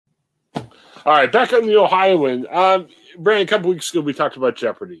All right, back on the Ohioan. Brandon, a couple weeks ago we talked about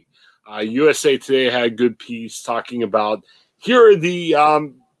Jeopardy. USA Today had a good piece talking about here are the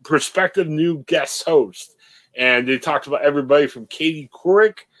prospective new guest hosts, and they talked about everybody from Katie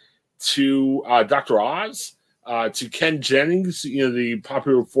Couric to Dr. Oz to Ken Jennings, the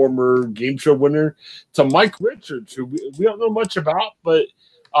popular former game show winner, to Mike Richards, who we don't know much about, but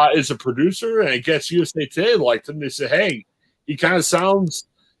is a producer, and I guess USA Today liked him. They said, hey, he kind of sounds.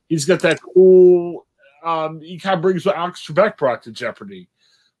 He's got that cool. He kind of brings what Alex Trebek brought to Jeopardy.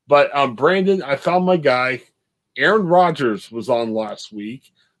 But Brandon, I found my guy. Aaron Rodgers was on last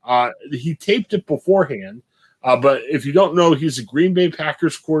week. He taped it beforehand. But if you don't know, he's a Green Bay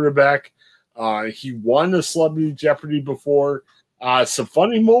Packers quarterback. He won a Celebrity Jeopardy before. Some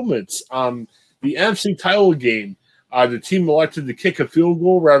funny moments. The NFC title game, the team elected to kick a field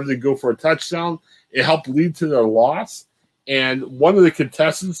goal rather than go for a touchdown. It helped lead to their loss. And one of the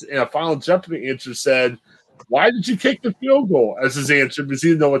contestants in a Final Jeopardy answer said, why did you kick the field goal? As his answer, because he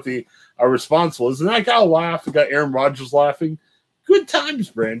didn't know what the response was. And I got a laugh. I got Aaron Rodgers laughing. Good times,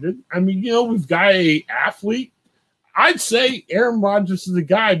 Brandon. I mean, we've got an athlete. I'd say Aaron Rodgers is the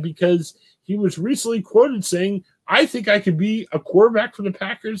guy because he was recently quoted saying, I think I could be a quarterback for the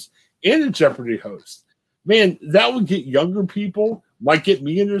Packers and a Jeopardy host. Man, that would get younger people, might get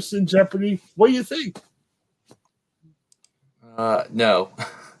me interested in Jeopardy. What do you think? No.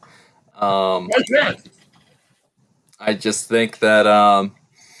 What's that? I just think that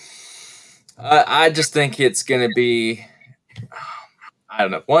I just think it's going to be. I don't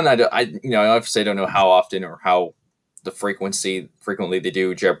know. One, I obviously don't know how often or how frequently they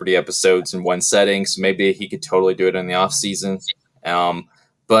do Jeopardy episodes in one setting. So maybe he could totally do it in the off season.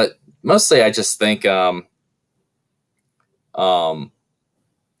 But mostly, I just think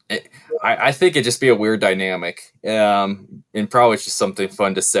I think it'd just be a weird dynamic, and probably just something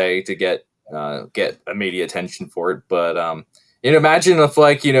fun to say to get media attention for it. But imagine if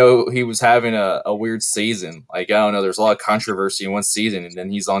he was having a weird season, I don't know, there's a lot of controversy in one season, and then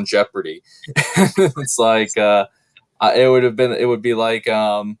he's on Jeopardy. It's like it would be like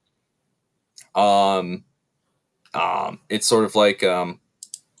it's sort of like I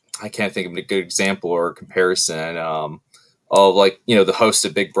can't think of a good example or comparison. Of the host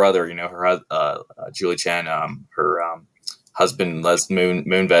of Big Brother, her Julie Chen, her husband Les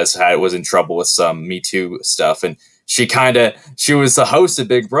Moonves was in trouble with some Me Too stuff, and she was the host of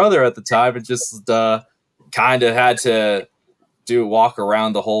Big Brother at the time, and just kind of had to walk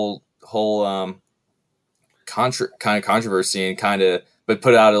around the whole controversy and but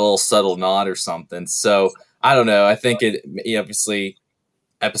put out a little subtle nod or something. So I don't know. I think it obviously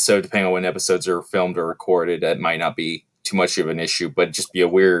depending on when episodes are filmed or recorded, it might not be too much of an issue, but it'd just be a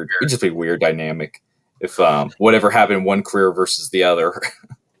weird dynamic if whatever happened one career versus the other.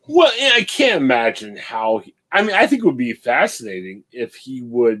 Well, I can't imagine how. I think it would be fascinating if he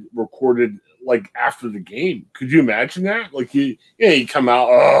would record it after the game. Could you imagine that? You come out,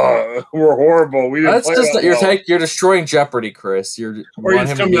 oh, we're horrible. We didn't. That's just you're destroying Jeopardy, Chris. You're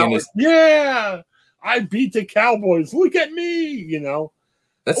yeah, I beat the Cowboys. Look at me,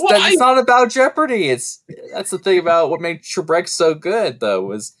 That's not about Jeopardy. That's the thing about what made Trebek so good, though,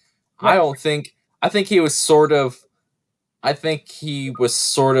 was I think he was sort of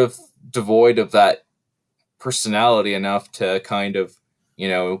devoid of that personality enough to kind of,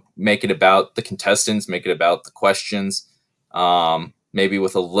 make it about the contestants, make it about the questions, maybe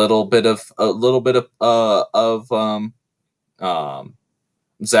with a little bit of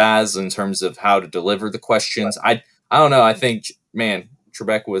zazz in terms of how to deliver the questions. I don't know. I think, man,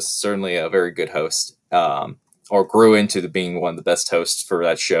 Trebek was certainly a very good host, or grew into being one of the best hosts for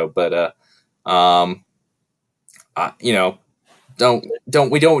that show. But we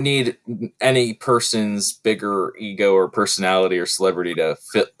don't need any person's bigger ego or personality or celebrity to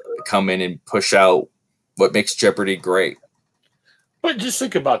come in and push out what makes Jeopardy great. But just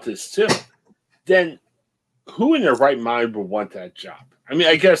think about this too. Then, who in their right mind would want that job?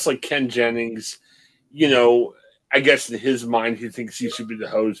 I guess Ken Jennings, I guess in his mind, he thinks he should be the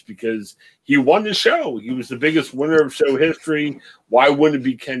host because he won the show. He was the biggest winner of show history. Why wouldn't it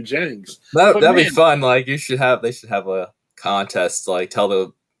be Ken Jennings? That'd be fun. They should have a contest. Tell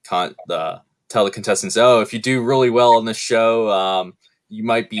the contestants, oh, if you do really well on the show,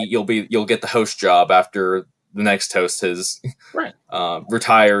 you'll get the host job after the next host has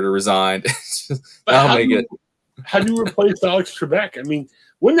retired or resigned. How do you replace Alex Trebek?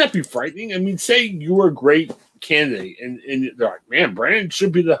 Wouldn't that be frightening? Say you were a great candidate and they're like, man, Brandon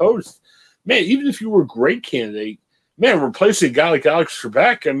should be the host. Man, even if you were a great candidate, man, replacing a guy like Alex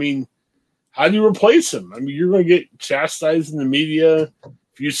Trebek, how do you replace him? You're going to get chastised in the media.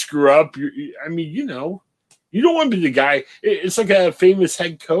 If you screw up, I mean, you know, you don't want to be the guy. It's like a famous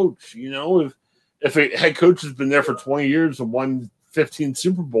head coach. You know, if a head coach has been there for 20 years and won 15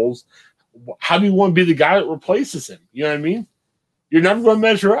 Super Bowls, how do you want to be the guy that replaces him? You know what I mean? You're never going to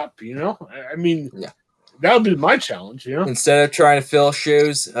measure up. You know, I mean, yeah. That would be my challenge. You know, instead of trying to fill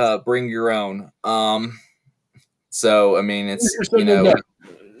shoes, bring your own. So I mean, it's you know.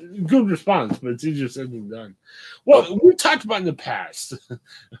 Good response, but it's easier said than done. Well, we talked about in the past,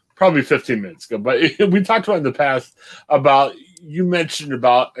 probably 15 minutes ago, but we talked about in the past about, you mentioned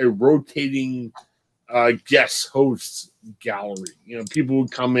about a rotating guest host gallery. You know, people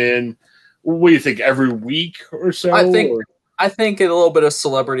would come in, what do you think, every week or so? I think a little bit of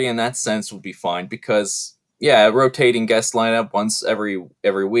celebrity in that sense would be fine because, yeah, rotating guest lineup once every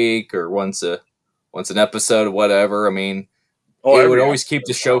week or once an episode or whatever. I mean, it would always keep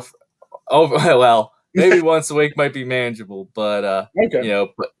the show. Well, maybe once a week might be manageable, but okay. You know,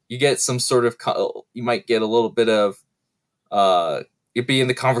 but you get some sort of, you might get a little bit of, you'd be in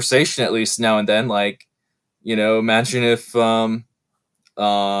the conversation at least now and then. Like, you know, imagine if a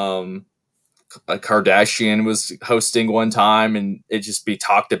Kardashian was hosting one time and it just be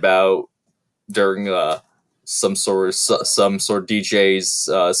talked about during some sort of DJ's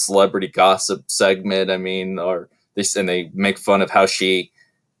celebrity gossip segment. I mean, or and they make fun of how she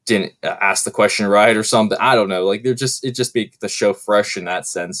didn't ask the question right or something. I don't know. Like it just be the show fresh in that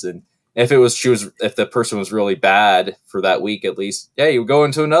sense. And if the person was really bad for that week, at least, yeah, you go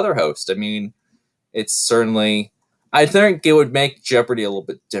into another host. I mean, it's certainly, I think it would make Jeopardy a little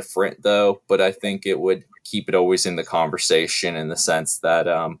bit different though, but I think it would keep it always in the conversation in the sense that,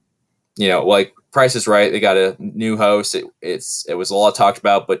 you know, like Price is Right. They got a new host. It was a lot talked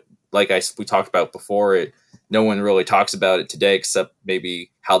about, but like we talked about before, no one really talks about it today except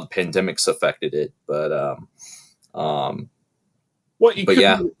maybe how the pandemic's affected it. But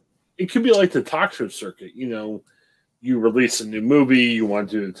it could be like the talk show circuit. You know, you release a new movie, you want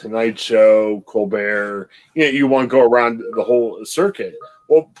to do the Tonight Show, Colbert. You know, you want to go around the whole circuit.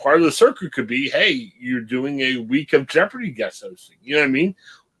 Well, part of the circuit could be, hey, you're doing a week of Jeopardy guest hosting. You know what I mean?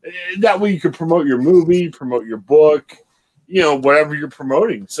 That way you could promote your movie, promote your book, you know, whatever you're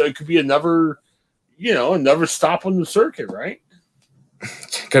promoting. So it could be another stop on the circuit, right?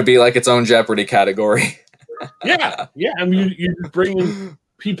 Could be like its own Jeopardy category. Yeah. I mean, you're bringing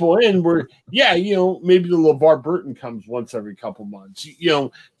people in where, yeah, you know, maybe the LeVar Burton comes once every couple months. You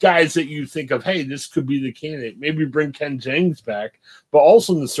know, guys that you think of, hey, this could be the candidate. Maybe bring Ken Jennings back. But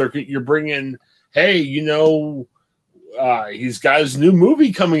also in the circuit, you're bringing, hey, you know, he's got his new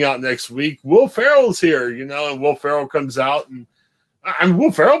movie coming out next week. Will Ferrell's here, you know, and Will Ferrell comes out and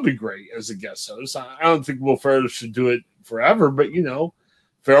Will Ferrell would be great as a guest host. I don't think Will Ferrell should do it forever, but, you know,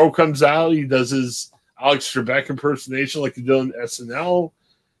 Ferrell comes out, he does his Alex Trebek impersonation like he did on SNL.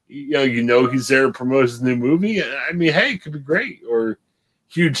 You know he's there to promote his new movie. I mean, hey, it could be great. Or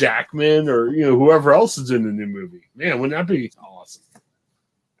Hugh Jackman or, you know, whoever else is in the new movie. Man, wouldn't that be awesome?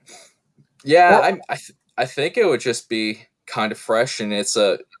 Yeah, I think it would just be kind of fresh, and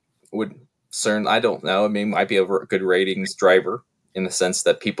I don't know. I mean, might be a good ratings driver in the sense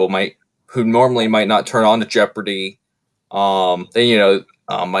that people who normally might not turn on to Jeopardy, then, you know,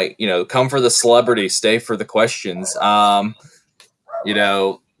 might, you know, come for the celebrity, stay for the questions. You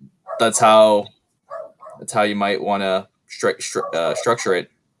know, that's how you might want to structure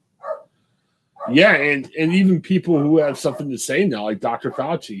it. Yeah, and even people who have something to say now, like Dr.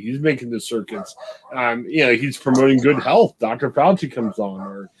 Fauci, he's making the circuits. You know, he's promoting good health. Dr. Fauci comes on,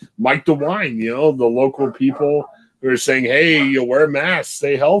 or Mike DeWine, you know, the local people who are saying, hey, you wear a mask,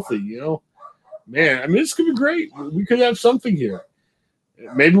 stay healthy, you know. Man, I mean, it's going to be great. We could have something here.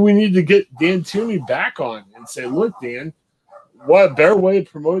 Maybe we need to get Dan Tierney back on and say, look, Dan, what a better way of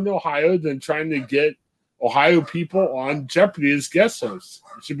promoting Ohio than trying to get Ohio people on Jeopardy as guest hosts.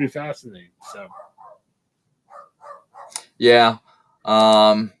 It should be fascinating. So, yeah,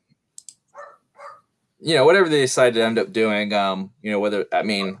 you know, whatever they decide to end up doing, you know,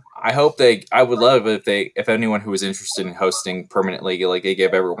 I would love if anyone who was interested in hosting permanently, like they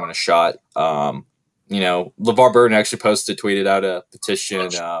gave everyone a shot. You know, LeVar Burton actually tweeted out a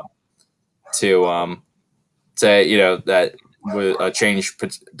petition to say, you know, that with a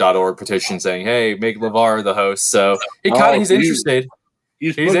change.org petition saying, hey, make LeVar the host. So he's interested.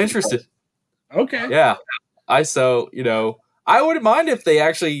 He's interested. Okay. Yeah. You know, I wouldn't mind if they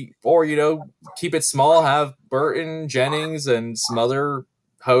actually, or, you know, keep it small, have Burton, Jennings, and some other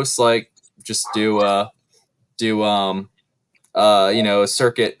hosts, like just do you know, a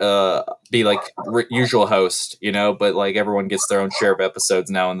circuit, be like usual host, you know, but like everyone gets their own share of episodes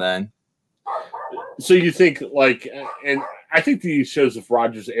now and then. So you think like, and I think these shows of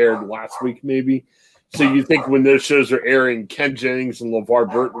Rodgers aired last week, maybe. So you think when those shows are airing, Ken Jennings and LeVar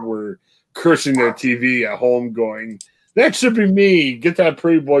Burton were cursing their TV at home, going, "That should be me. Get that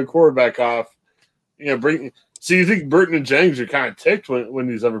pretty boy quarterback off." Bring. So you think Burton and Jennings are kind of ticked when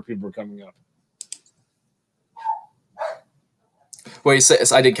these other people are coming up? Wait, so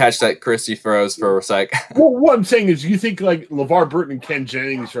I didn't catch that. Christy froze for a sec. Well, what I'm saying is, you think like LeVar Burton and Ken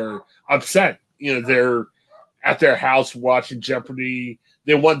Jennings are upset. They're at their house watching Jeopardy.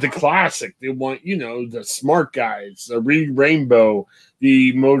 They want the classic. They want, the smart guys, the Reed Rainbow,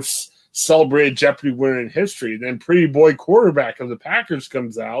 the most celebrated Jeopardy winner in history. Then pretty boy quarterback of the Packers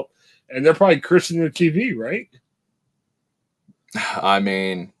comes out, and they're probably cursing their TV, right? I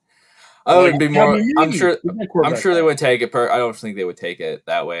mean, I would be more. I'm sure they would take it. I don't think they would take it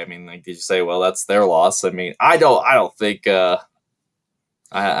that way. I mean, like, did you say, well, that's their loss? I mean, I don't think. I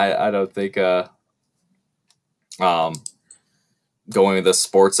don't think. Going with the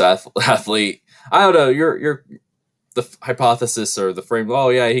sports athlete. I don't know. You're the hypothesis or the frame. Oh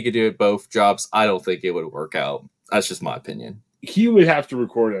yeah, he could do both jobs. I don't think it would work out. That's just my opinion. He would have to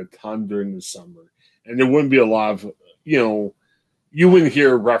record a ton during the summer, and there wouldn't be a lot of you wouldn't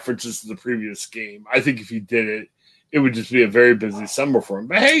hear references to the previous game. I think if he did it, it would just be a very busy summer for him.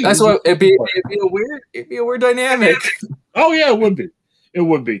 But hey, that's what it'd be a weird dynamic. Oh yeah, it would be. It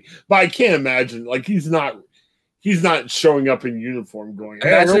would be. But I can't imagine, like, he's not showing up in uniform going,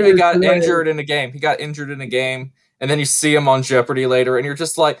 imagine if he got injured in a game. He got injured in a game, and then you see him on Jeopardy later, and you're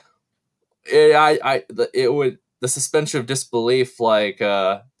just like, it would, the suspension of disbelief, like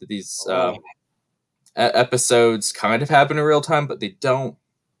these episodes kind of happen in real time, but they don't.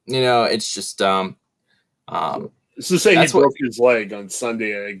 It's just so say he broke his leg on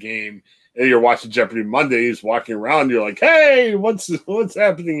Sunday at a game, and you're watching Jeopardy Monday. He's walking around. You're like, hey, what's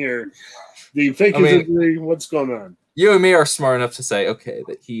happening here? Do you fake his injury? What's going on? You and me are smart enough to say, okay,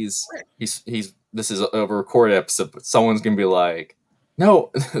 that he's this is a recorded episode, but someone's gonna be like,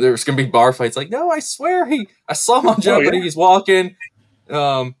 no, there's gonna be bar fights. Like, no, I swear I saw him on Jeopardy. He's walking.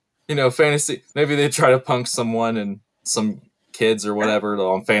 Fantasy. Maybe they try to punk someone and some kids or whatever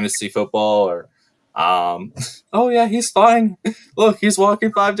on fantasy football or. Oh yeah, he's fine. Look, he's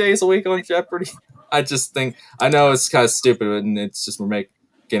walking 5 days a week on Jeopardy. I just think, I know it's kind of stupid, and it's just we're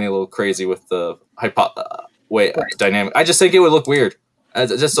getting a little crazy with the dynamic. I just think it would look weird.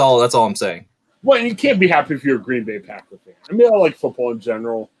 That's all I'm saying. Well, and you can't be happy if you're a Green Bay Packer fan. I mean, I like football in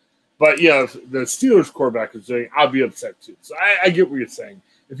general, but if the Steelers quarterback is doing, I'll be upset too. So I get what you're saying.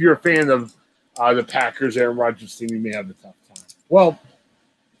 If you're a fan of the Packers, Aaron Rodgers team, you may have a tough time. Well,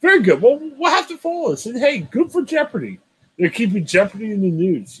 very good. Well, we'll have to follow this. And hey, good for Jeopardy. They're keeping Jeopardy in the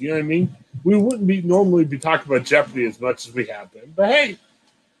news. You know what I mean? We wouldn't normally be talking about Jeopardy as much as we have been. But hey,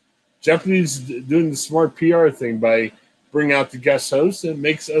 Jeopardy's doing the smart PR thing by bringing out the guest host, and it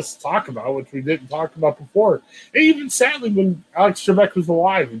makes us talk about which we didn't talk about before. And even sadly, when Alex Trebek was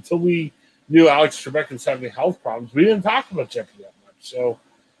alive, until we knew Alex Trebek was having health problems, we didn't talk about Jeopardy that much. So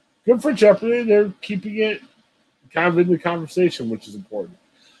good for Jeopardy. They're keeping it kind of in the conversation, which is important.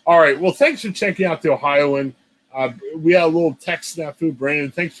 All right. Well, thanks for checking out the Ohioan. We had a little tech snafu,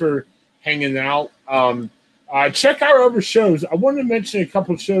 Brandon. Thanks for hanging out. Check out our other shows. I want to mention a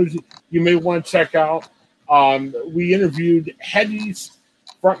couple of shows you may want to check out. We interviewed Hetty's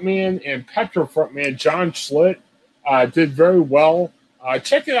frontman and Petra frontman, John Schlitt. Did very well.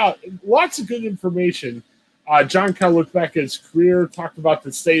 Check it out. Lots of good information. John kind of looked back at his career, talked about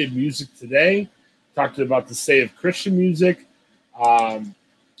the state of music today, talked about the state of Christian music.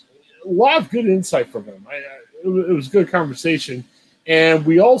 A lot of good insight from him. It was a good conversation. And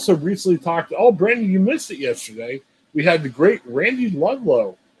we also recently talked, Brandon, you missed it yesterday. We had the great Randy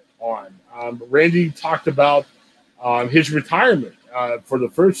Ludlow on. Randy talked about his retirement for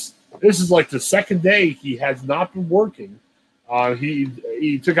this is like the second day he has not been working.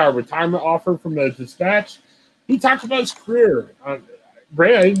 He took out a retirement offer from the Dispatch. He talked about his career.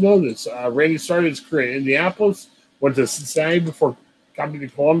 Brandon, I didn't know this. Randy started his career in Indianapolis, went to Cincinnati before coming to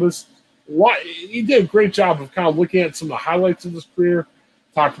Columbus. He did a great job of kind of looking at some of the highlights of his career,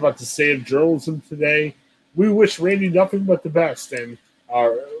 talked about the state of journalism today. We wish Randy nothing but the best, and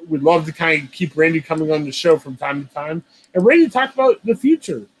we'd love to kind of keep Randy coming on the show from time to time. And Randy talked about the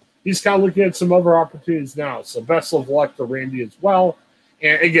future. He's kind of looking at some other opportunities now. So best of luck to Randy as well.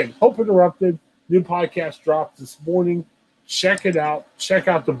 And again, Hope Interrupted, new podcast dropped this morning. Check it out. Check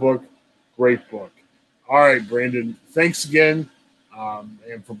out the book. Great book. All right, Brandon, thanks again.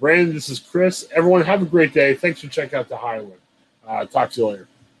 And for Brandon, this is Chris. Everyone have a great day. Thanks for checking out the Highway. Talk to you later.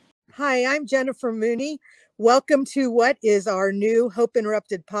 Hi, I'm Jennifer Mooney. Welcome to what is our new Hope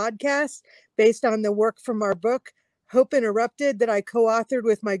Interrupted podcast based on the work from our book, Hope Interrupted that I co-authored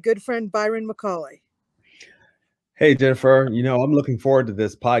with my good friend Byron McCauley. Hey, Jennifer, I'm looking forward to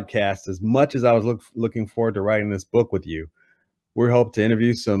this podcast as much as I was looking forward to writing this book with you. We hope to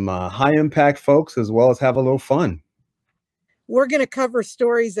interview some high impact folks as well as have a little fun. We're going to cover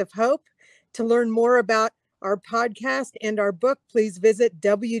stories of hope. To learn more about our podcast and our book, please visit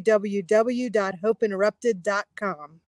www.hopeinterrupted.com.